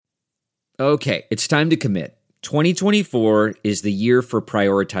Okay, it's time to commit. 2024 is the year for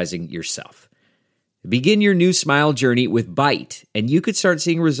prioritizing yourself. Begin your new smile journey with Byte, and you could start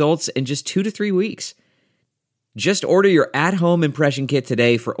seeing results in just 2 to 3 weeks. Just order your at-home impression kit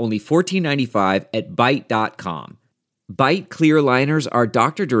today for only $14.95 at Byte.com. Byte clear liners are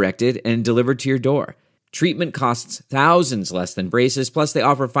doctor-directed and delivered to your door. Treatment costs thousands less than braces, plus they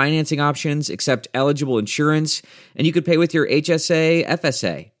offer financing options, accept eligible insurance, and you could pay with your HSA,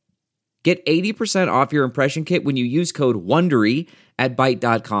 FSA. Get 80% off your impression kit when you use code WONDERY at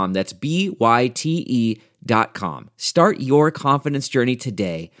Byte.com. That's BYTE.com. Start your confidence journey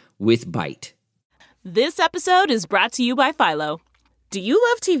today with Byte. This episode is brought to you by Philo. Do you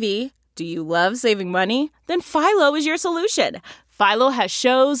love TV? Do you love saving money? Then Philo is your solution. Philo has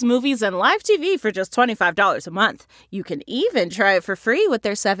shows, movies, and live TV for just $25 a month. You can even try it for free with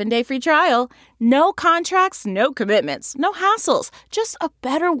their 7-day free trial. No contracts, no commitments, no hassles. Just a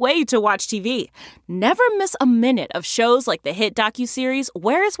better way to watch TV. Never miss a minute of shows like the hit docuseries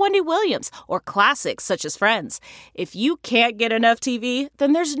Where is Wendy Williams? Or classics such as Friends. If you can't get enough TV,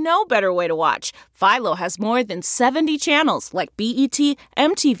 then there's no better way to watch. Philo has more than 70 channels like BET,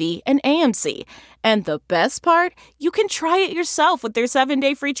 MTV, and AMC. And the best part? You can try it yourself with their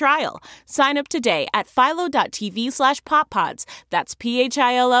 7-day free trial. Sign up today at philo.tv/poppods. That's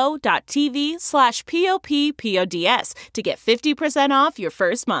philo.tv/POPPODS to get 50% off your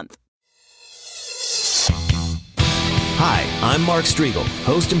first month. Hi, I'm Mark Striegel,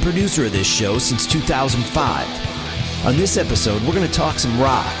 host and producer of this show since 2005. On this episode, we're going to talk some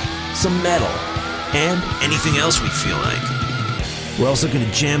rock, some metal, and anything else we feel like. We're also going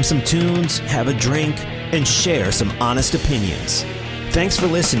to jam some tunes, have a drink, and share some honest opinions. Thanks for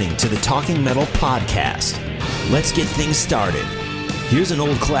listening to the Talking Metal Podcast. Let's get things started. Here's an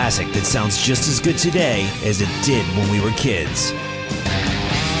old classic that sounds just as good today as it did when we were kids.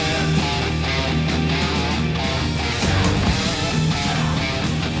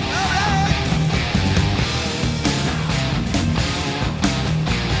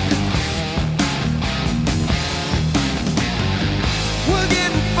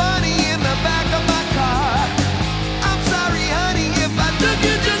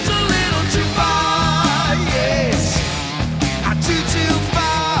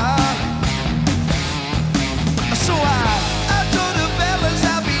 So I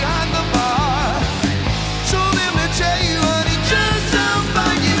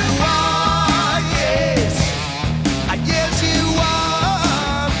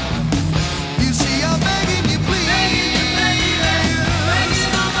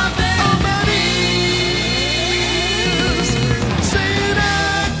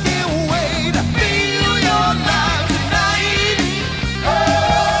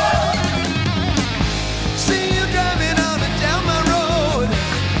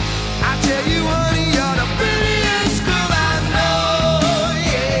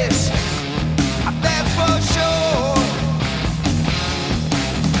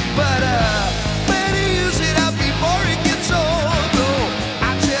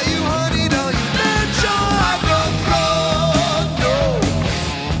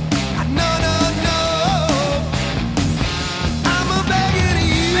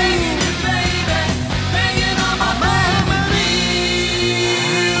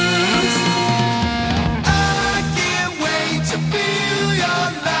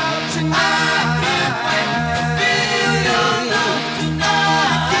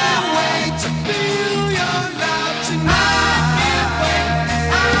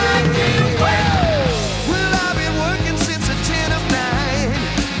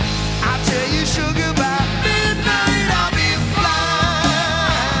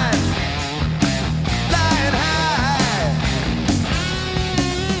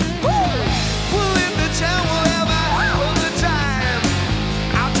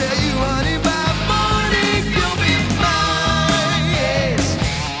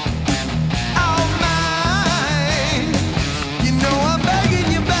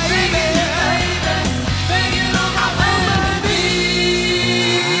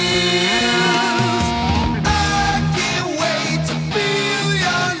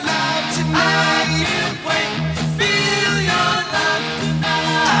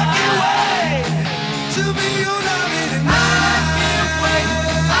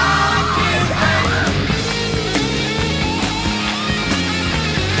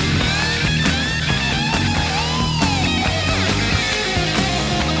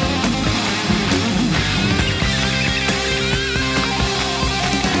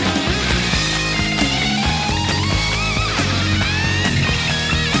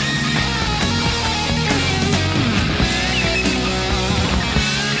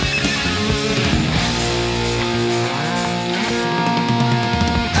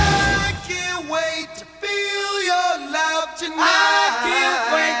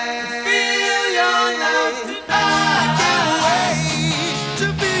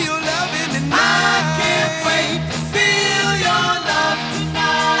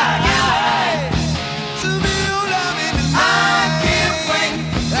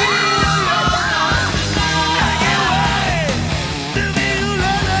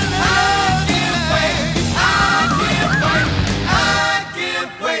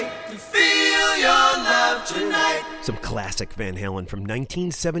classic Van Halen from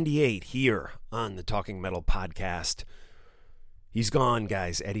 1978 here on the Talking Metal podcast. He's gone,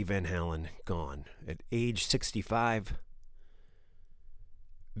 guys. Eddie Van Halen, gone at age 65.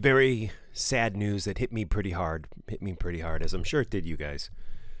 Very sad news that hit me pretty hard, as I'm sure it did you guys.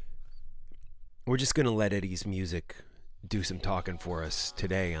 We're just going to let Eddie's music do some talking for us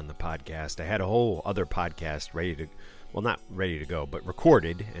today on the podcast. I had a whole other podcast not ready to go, but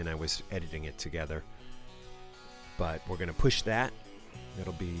recorded, and I was editing it together. But we're going to push that.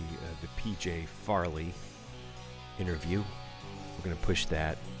 That'll be the PJ Farley interview. We're going to push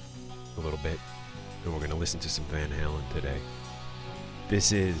that a little bit, and we're going to listen to some Van Halen today.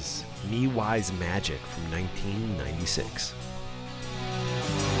 This is Me Wise Magic from 1996.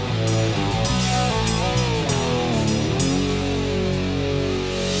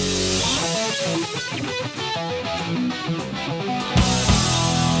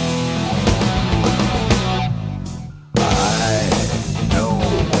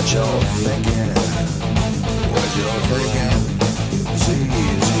 You're thinking, what you're thinking is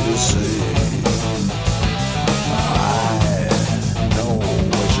easy to see. I know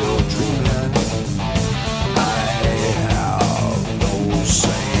what you're dreaming. I have those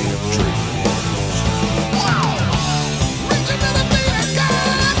same dreams. Wow! Reaching to the beat of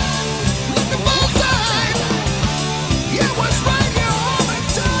God, looking both sides. Yeah, what's right here all the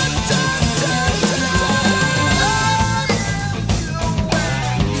time.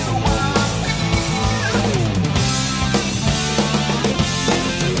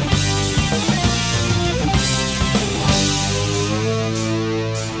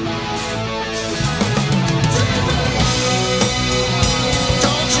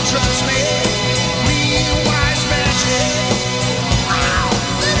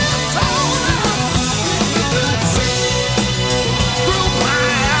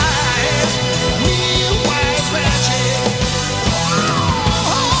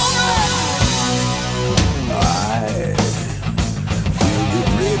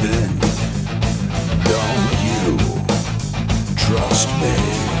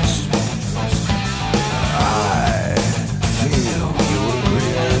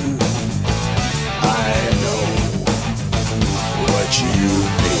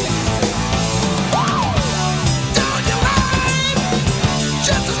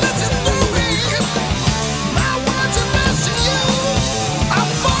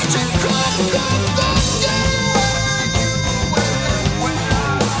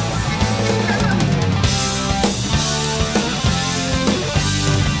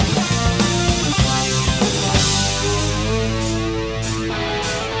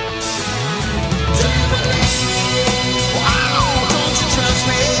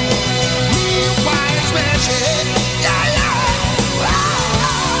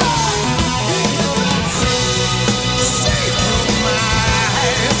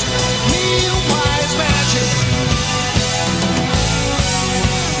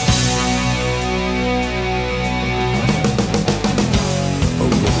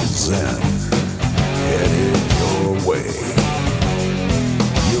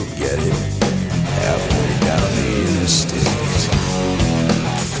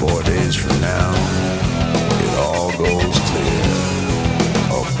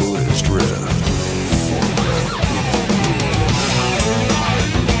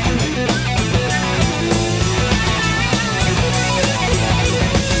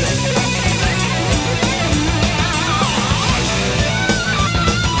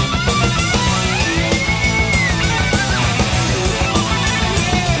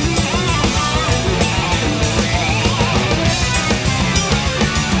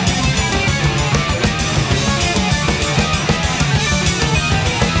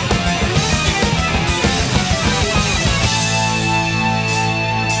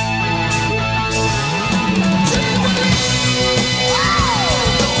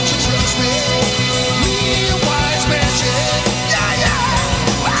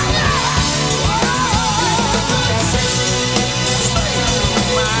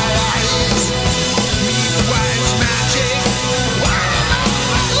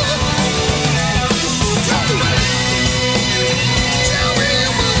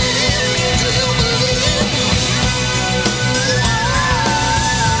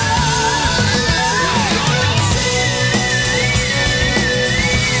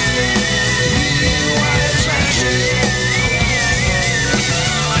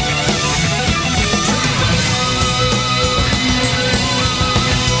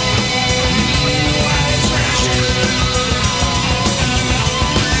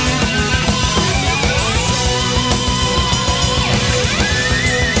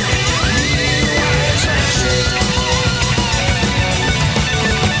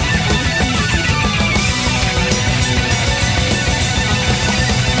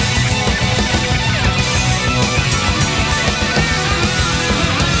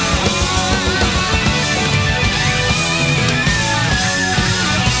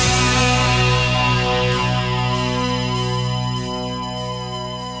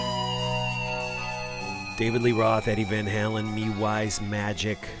 David Lee Roth, Eddie Van Halen, Me Wise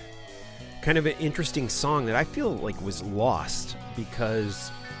Magic. Kind of an interesting song that I feel like was lost because,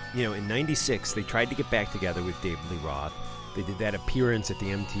 you know, in 96, they tried to get back together with David Lee Roth. They did that appearance at the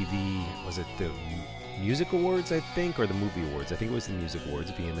MTV, was it the Music Awards, I think, or the Movie Awards? I think it was the Music Awards,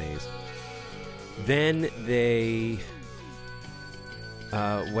 VMAs. Then they...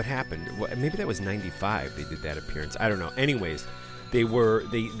 what happened? Maybe that was 95 they did that appearance. I don't know. Anyways, they were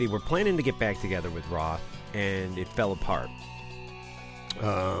planning to get back together with Roth, and it fell apart.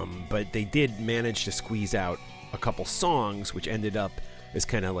 But they did manage to squeeze out a couple songs, which ended up as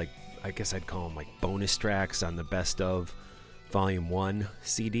kind of like, I guess I'd call them like bonus tracks on the Best Of Volume 1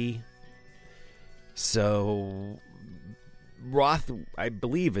 CD. So Roth, I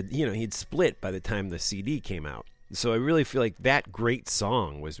believe, he'd split by the time the CD came out. So I really feel like that great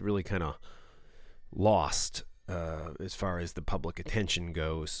song was really kind of lost as far as the public attention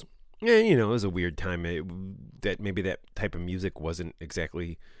goes. And, it was a weird time that maybe that type of music wasn't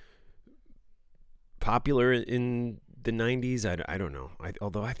exactly popular in the 90s. I don't know.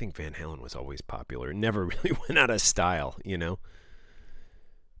 Although I think Van Halen was always popular. It never really went out of style,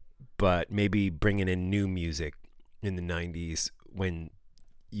 But maybe bringing in new music in the 90s when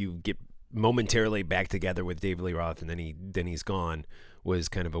you get momentarily back together with David Lee Roth and then he's gone was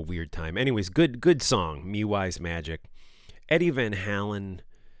kind of a weird time. Anyways, good song, Me Wise Magic. Eddie Van Halen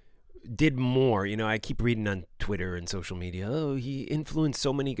did more. I keep reading on Twitter and social media, oh, he influenced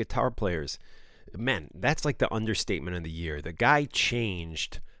so many guitar players. Man, that's like the understatement of the year. The guy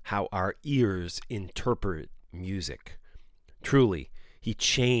changed how our ears interpret music. Truly, he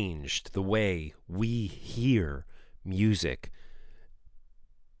changed the way we hear music.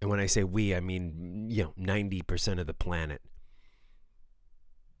 And when I say we, I mean, 90% of the planet.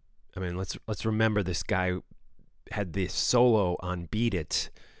 I mean, let's remember this guy had this solo on Beat It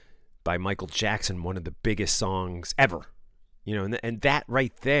by Michael Jackson, one of the biggest songs ever. And that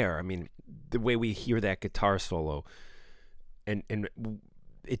right there, I mean, the way we hear that guitar solo, and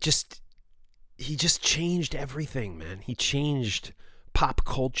it just, he just changed everything, man. He changed pop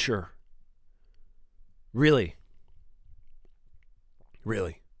culture. Really.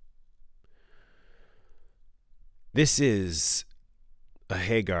 This is a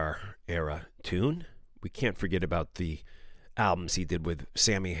Hagar era tune. We can't forget about the albums he did with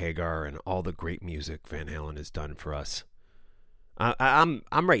Sammy Hagar and all the great music Van Halen has done for us. I'm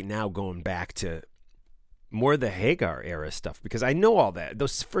right now going back to more the Hagar era stuff because I know all that.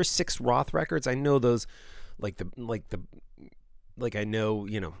 Those first 6 Roth records, I know those like I know,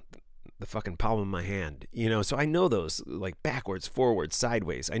 the fucking palm of my hand, so I know those like backwards, forwards,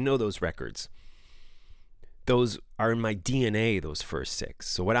 sideways. I know those records. Those are in my DNA, those first 6.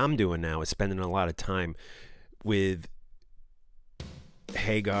 So what I'm doing now is spending a lot of time with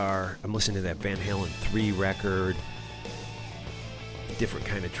Hagar. I'm listening to that Van Halen 3 record, Different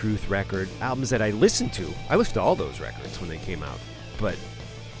Kind of Truth record, albums that I listened to. I listened to all those records when they came out, but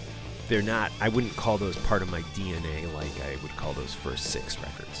they're not, I wouldn't call those part of my DNA like I would call those first 6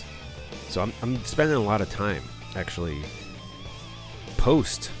 records. So I'm spending a lot of time, actually,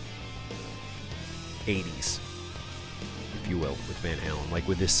 post 80s, if you will, with Van Halen. Like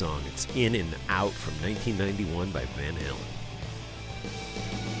with this song, it's In and Out from 1991 by Van Halen.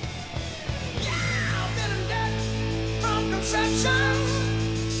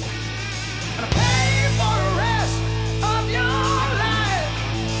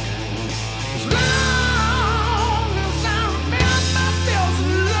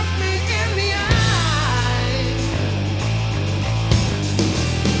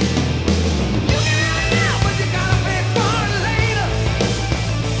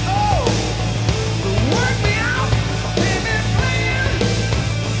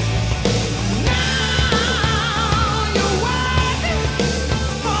 Now you're winding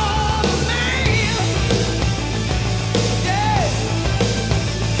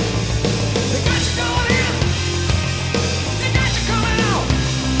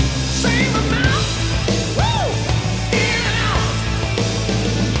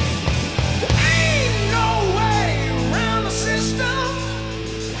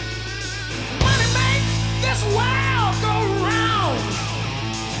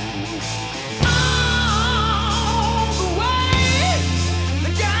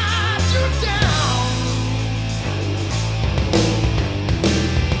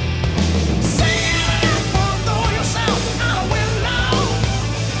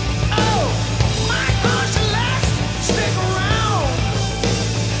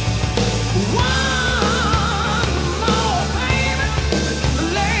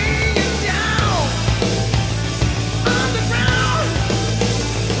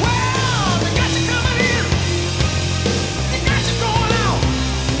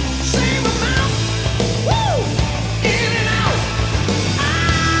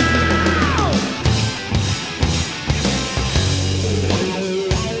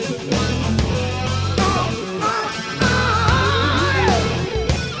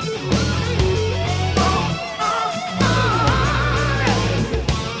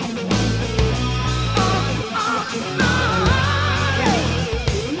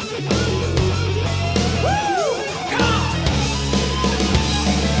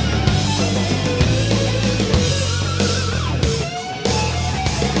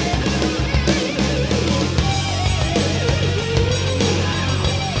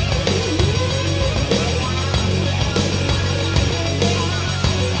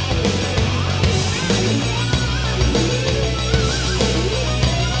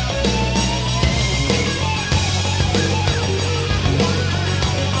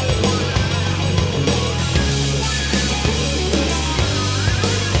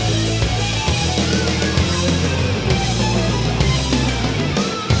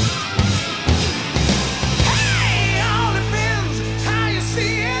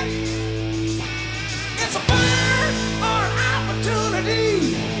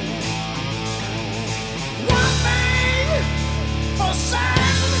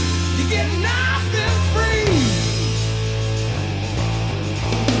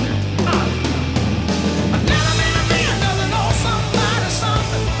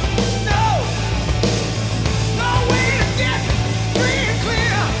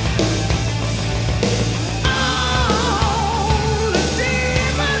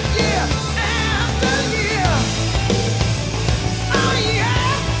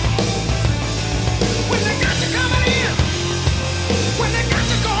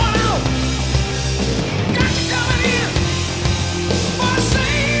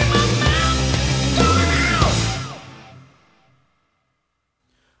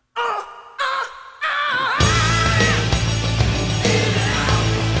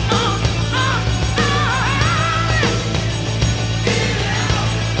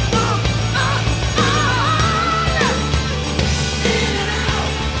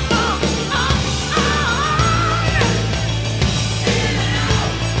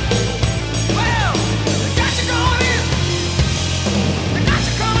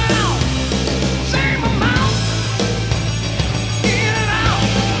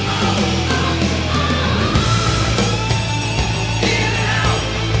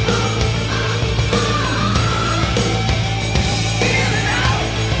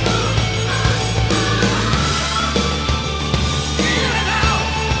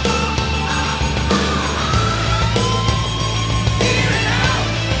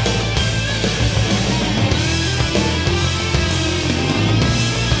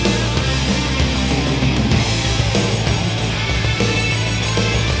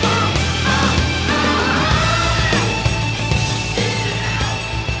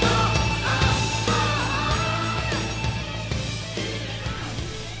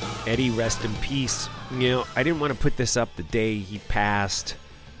Eddie, rest in peace. You know, I didn't want to put this up the day he passed.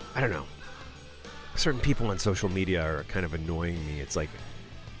 I don't know. Certain people on social media are kind of annoying me. It's like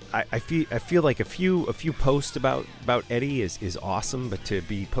I feel like a few posts about Eddie is awesome, but to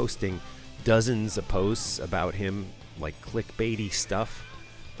be posting dozens of posts about him, like clickbaity stuff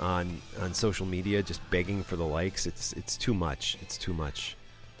on social media, just begging for the likes, it's too much. It's too much.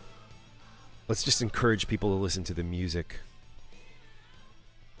 Let's just encourage people to listen to the music.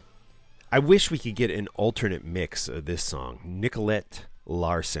 I wish we could get an alternate mix of this song. Nicolette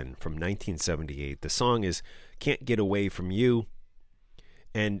Larson from 1978. The song is Can't Get Away From You.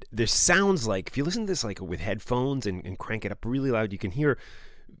 And there sounds like, if you listen to this like with headphones and crank it up really loud, you can hear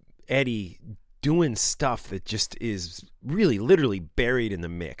Eddie doing stuff that just is really literally buried in the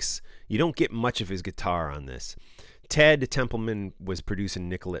mix. You don't get much of his guitar on this. Ted Templeman was producing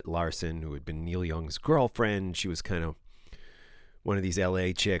Nicolette Larson, who had been Neil Young's girlfriend. She was kind of one of these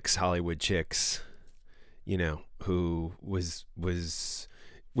LA chicks, Hollywood chicks, you know, who was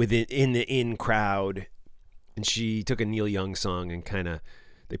in the in crowd, and she took a Neil Young song and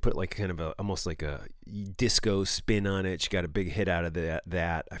they put like kind of almost like a disco spin on it. She got a big hit out of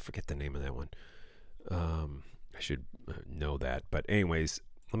that. I forget the name of that one. I should know that, but anyways,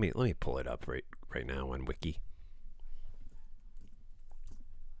 let me pull it up right now on Wiki.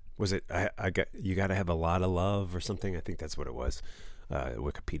 Was it I got you got to have a lot of love or something? I think that's what it was.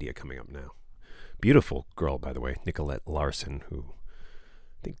 Wikipedia coming up now. Beautiful girl, by the way, Nicolette Larson, who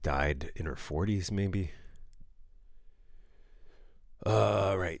I think died in her 40s, maybe.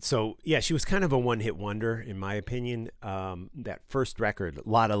 Right. So yeah, she was kind of a one-hit wonder, in my opinion. That first record,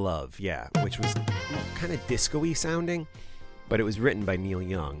 "Lot of Love," yeah, which was kind of disco-y sounding, but it was written by Neil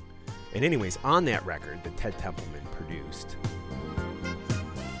Young. And anyways, on that record that Ted Templeman produced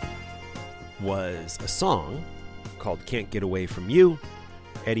was a song called Can't Get Away From You.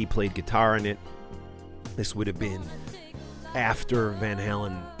 Eddie played guitar on it. This would have been after Van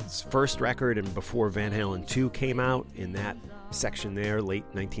Halen's first record and before Van Halen 2 came out. In that section there, late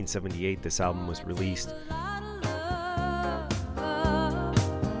 1978, this album was released.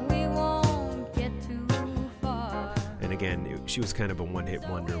 And again, she was kind of a one-hit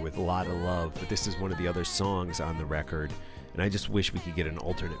wonder with a lot of love, but this is one of the other songs on the record. And I just wish we could get an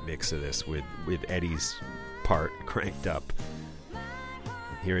alternate mix of this with Eddie's part cranked up.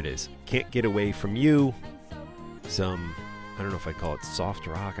 Here it is. Can't Get Away From You. Some, I don't know if I'd call it soft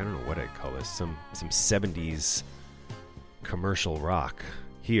rock. I don't know what I'd call this. Some 70s commercial rock.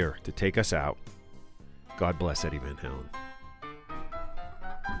 Here to take us out. God bless Eddie Van Halen.